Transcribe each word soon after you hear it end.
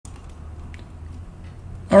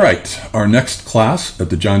All right, our next class at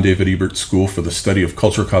the John David Ebert School for the Study of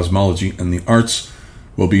Culture, Cosmology, and the Arts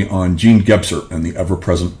will be on Jean Gebser and the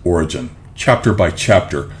Ever-Present Origin, chapter by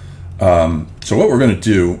chapter. So what we're going to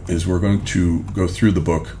do is we're going to go through the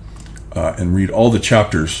book and read all the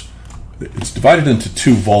chapters. It's divided into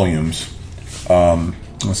 2 volumes.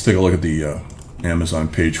 Let's take a look at the Amazon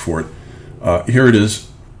page for it. Here it is.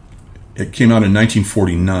 It came out in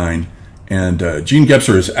 1949. And Jean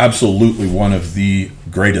Gebser is absolutely one of the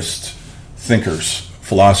greatest thinkers,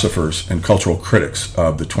 philosophers, and cultural critics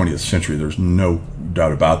of the 20th century. There's no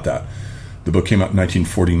doubt about that. The book came out in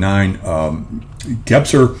 1949.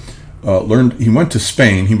 Gebser he went to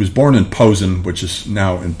Spain. He was born in Posen, which is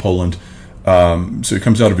now in Poland. So he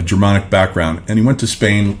comes out of a Germanic background. And he went to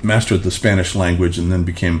Spain, mastered the Spanish language, and then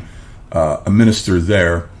became a minister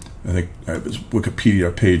there. I think I have his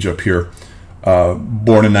Wikipedia page up here.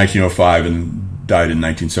 Born in 1905 and died in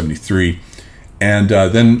 1973, and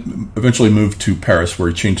then eventually moved to Paris, where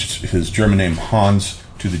he changed his German name Hans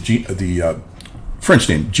to the French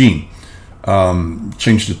name Jean.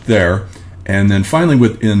 Changed it there, and then finally,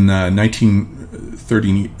 in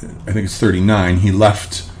 1930, I think it's 39, he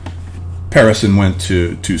left Paris and went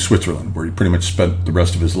to Switzerland, where he pretty much spent the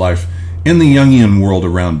rest of his life in the Jungian world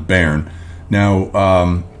around Bern.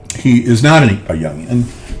 Now, he is not a Jungian,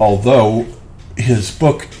 although his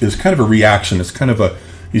book is kind of a reaction. He's kind of a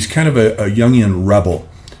Jungian rebel,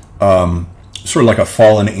 sort of like a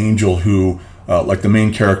fallen angel who, like the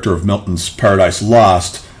main character of Milton's Paradise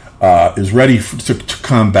Lost, is ready to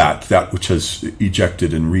combat that which has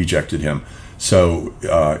ejected and rejected him. So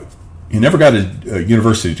he never got a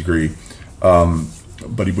university degree,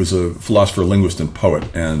 but he was a philosopher, linguist, and poet,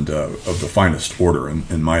 and of the finest order,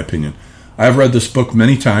 in my opinion. I have read this book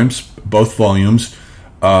many times, both volumes.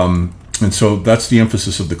 And so that's the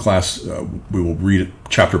emphasis of the class. We will read it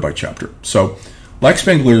chapter by chapter. So, like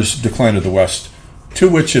Spengler's Decline of the West, to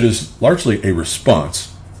which it is largely a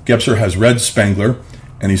response, Gebser has read Spengler,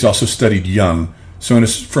 and he's also studied Jung. So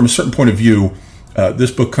from a certain point of view,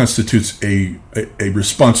 this book constitutes a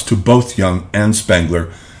response to both Jung and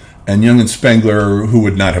Spengler. And Jung and Spengler, who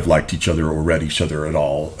would not have liked each other or read each other at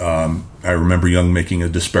all. I remember Jung making a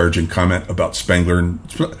disparaging comment about Spengler, and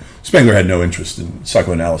Spengler had no interest in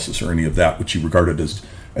psychoanalysis or any of that, which he regarded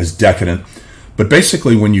as decadent. But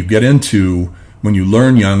basically, when you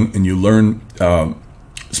learn Jung and you learn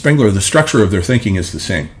Spengler, the structure of their thinking is the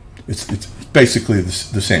same. It's basically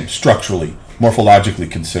the same, structurally,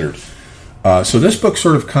 morphologically considered. So this book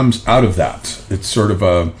sort of comes out of that. It's sort of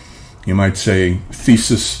a, you might say,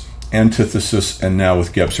 thesis, antithesis, and now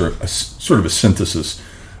with Gebser, sort of a synthesis.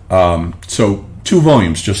 So 2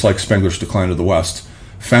 volumes, just like Spengler's Decline of the West,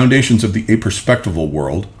 Foundations of the Aperspectival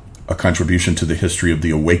World, a contribution to the history of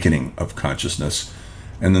the awakening of consciousness.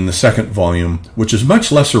 And then the second volume, which is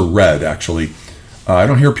much lesser read, actually. I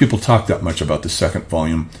don't hear people talk that much about the second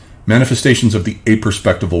volume, Manifestations of the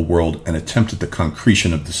Aperspectival World, an attempt at the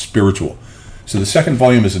concretion of the spiritual. So the second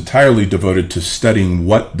volume is entirely devoted to studying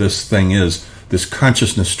what this thing is, this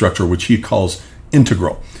consciousness structure, which he calls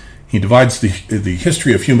integral. He divides the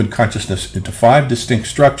history of human consciousness into 5 distinct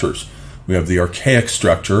structures. We have the archaic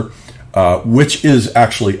structure, which is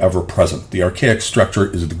actually ever-present. The archaic structure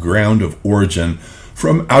is the ground of origin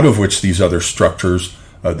from out of which these other structures,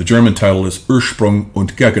 the German title is Ursprung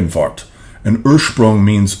und Gegenwart. And Ursprung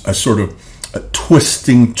means a sort of a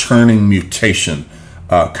twisting, turning mutation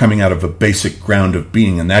coming out of a basic ground of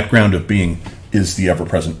being, and that ground of being is the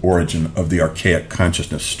ever-present origin of the archaic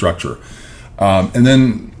consciousness structure. And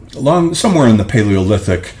then somewhere in the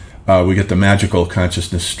Paleolithic, we get the magical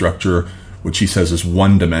consciousness structure, which he says is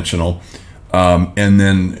one-dimensional. And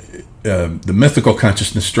then the mythical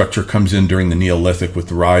consciousness structure comes in during the Neolithic with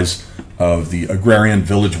the rise of the agrarian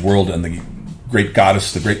village world and the great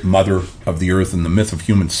goddess, the great mother of the earth, and the myth of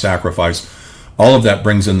human sacrifice. All of that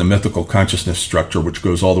brings in the mythical consciousness structure, which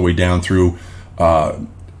goes all the way down through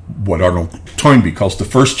what Arnold Toynbee calls the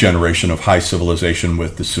first generation of high civilization,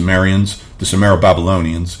 with the Sumerians, the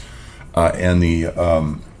Sumero-Babylonians, and the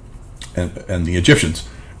Egyptians.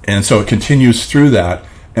 And so it continues through that.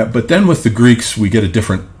 But then with the Greeks, we get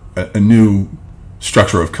a new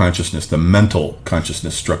structure of consciousness, the mental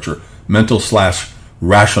consciousness structure,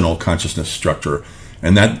 mental/rational consciousness structure.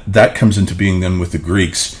 And that comes into being then with the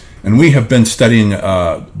Greeks. And we have been studying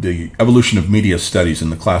the evolution of media studies in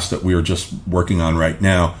the class that we are just working on right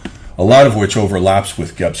now, a lot of which overlaps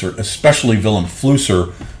with Gebser, especially Willem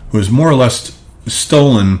Flusser, who has more or less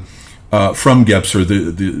stolen from Gebser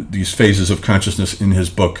these phases of consciousness in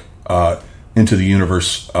his book Into the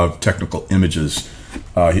Universe of Technical Images.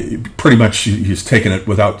 Pretty much he's taken it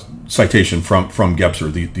without citation from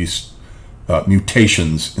Gebser, these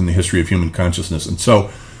mutations in the history of human consciousness. And so,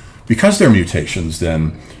 because they're mutations,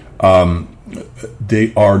 then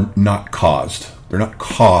they are not caused. They're not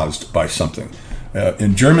caused by something.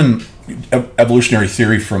 In German evolutionary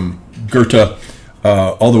theory, from Goethe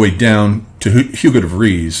all the way down to Hugo de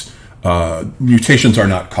Vries, mutations are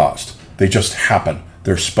not caused. They just happen.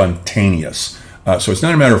 They're spontaneous. So it's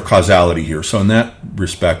not a matter of causality here. So in that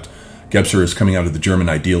respect, Gebser is coming out of the German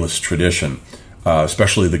idealist tradition,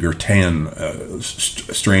 especially the Goethean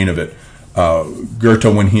strain of it.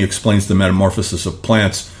 Goethe, when he explains the metamorphosis of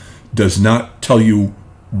plants, does not tell you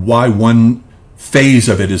why one phase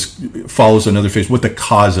of it follows another phase, what the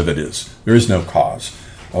cause of it is. There is no cause.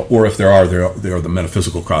 Or if there are the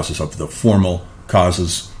metaphysical causes of the formal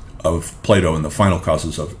causes of Plato and the final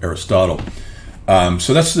causes of Aristotle.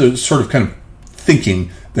 So that's the sort of kind of thinking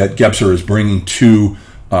that Gebser is bringing to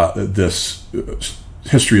this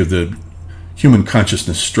history of the human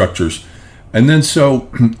consciousness structures. And then so,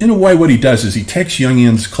 in a way, what he does is he takes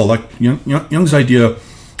Jung's idea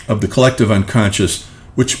of the collective unconscious,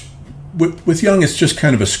 which with Jung it's just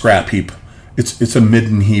kind of a scrap heap. It's a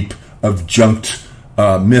midden heap of junked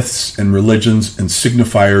myths and religions and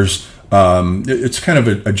signifiers. It's kind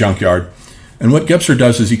of a junkyard. And what Gebser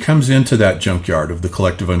does is he comes into that junkyard of the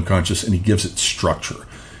collective unconscious and he gives it structure.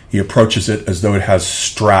 He approaches it as though it has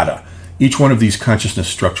strata. Each one of these consciousness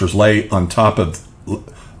structures lay on top of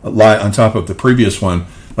the previous one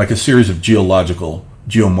like a series of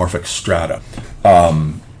geomorphic strata.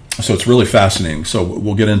 So it's really fascinating. So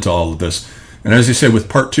we'll get into all of this. And as I say, with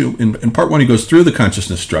part two, in part one, he goes through the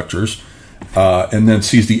consciousness structures and then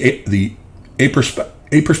sees the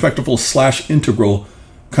aperspectival / integral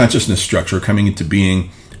consciousness structure coming into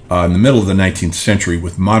being in the middle of the 19th century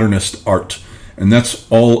with modernist art. And that's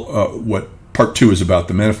all what part two is about,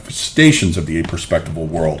 the manifestations of the aperspectival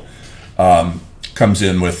world. Comes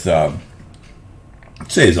in with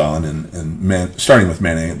Cezanne and starting with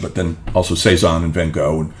Manet, but then also Cezanne and Van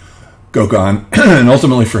Gogh and Gauguin. And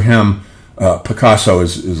ultimately for him, Picasso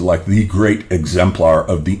is like the great exemplar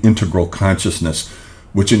of the integral consciousness,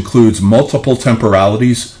 which includes multiple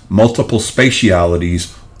temporalities, multiple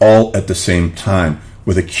spatialities, all at the same time.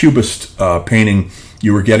 With a cubist painting,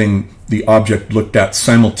 you were getting the object looked at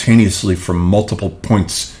simultaneously from multiple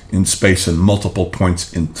points in space and multiple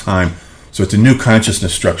points in time. So it's a new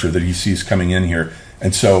consciousness structure that he sees coming in here.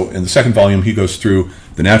 And so in the second volume, he goes through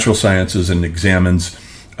the natural sciences and examines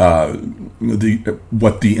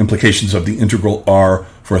what the implications of the integral are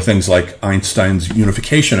for things like Einstein's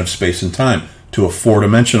unification of space and time to a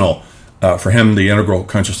four-dimensional. For him, the integral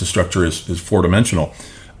consciousness structure is four-dimensional.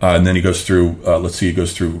 And then he goes through, he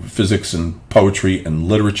goes through physics and poetry and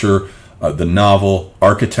literature, the novel,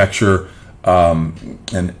 architecture,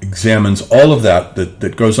 and examines all of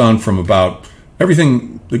that goes on from about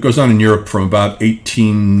everything that goes on in Europe from about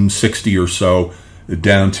 1860 or so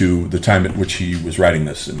down to the time at which he was writing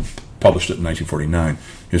this and published it in 1949.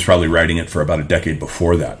 He was probably writing it for about a decade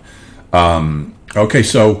before that. Okay,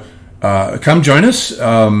 so come join us.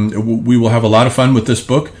 We will have a lot of fun with this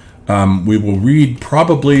book. We will read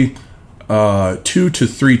probably 2 to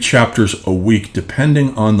 3 chapters a week,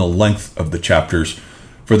 depending on the length of the chapters.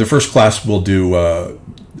 For the first class, we'll do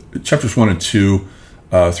chapters 1 and 2,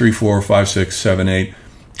 3, 4, 5, 6, 7, 8,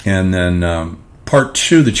 and then part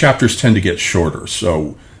 2, the chapters tend to get shorter.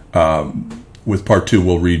 So with part 2,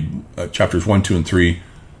 we'll read chapters 1, 2, and 3,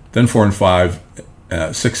 then 4 and 5,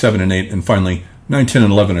 6, 7, and 8, and finally 9, 10,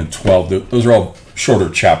 and 11, and 12. Those are all shorter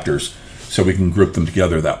chapters, so we can group them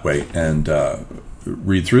together that way and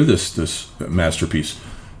read through this masterpiece.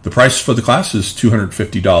 The price for the class is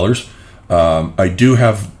 $250. I do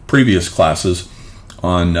have previous classes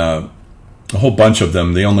on a whole bunch of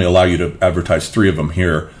them. They only allow you to advertise 3 of them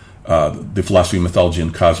here. The Philosophy, Mythology,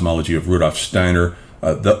 and Cosmology of Rudolf Steiner.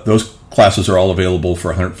 Those classes are all available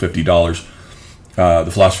for $150.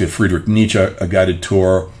 The Philosophy of Friedrich Nietzsche, a guided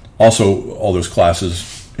tour. Also, all those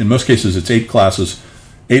classes. In most cases, it's 8 classes,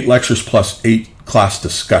 8 lectures plus 8 class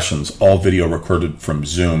discussions, all video recorded from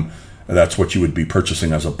Zoom. That's what you would be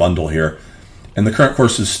purchasing as a bundle here. And the current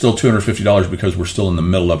course is still $250 because we're still in the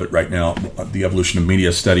middle of it right now, the Evolution of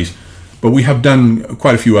Media Studies. But we have done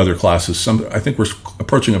quite a few other classes. I think we're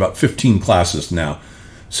approaching about 15 classes now.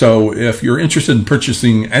 So if you're interested in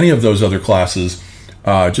purchasing any of those other classes,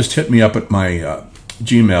 just hit me up at my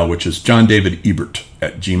Gmail, which is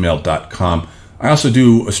johndavidebert@gmail.com. I also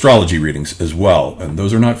do astrology readings as well, and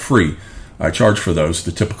those are not free. I charge for those.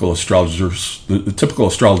 The typical astrologer's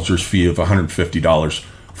fee of $150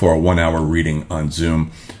 for a 1-hour reading on Zoom.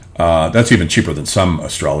 That's even cheaper than some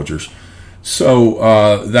astrologers.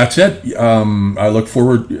 So that's it. I look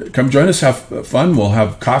forward. Come join us. Have fun. We'll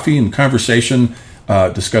have coffee and conversation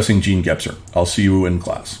discussing Gene Gebser. I'll see you in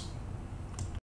class.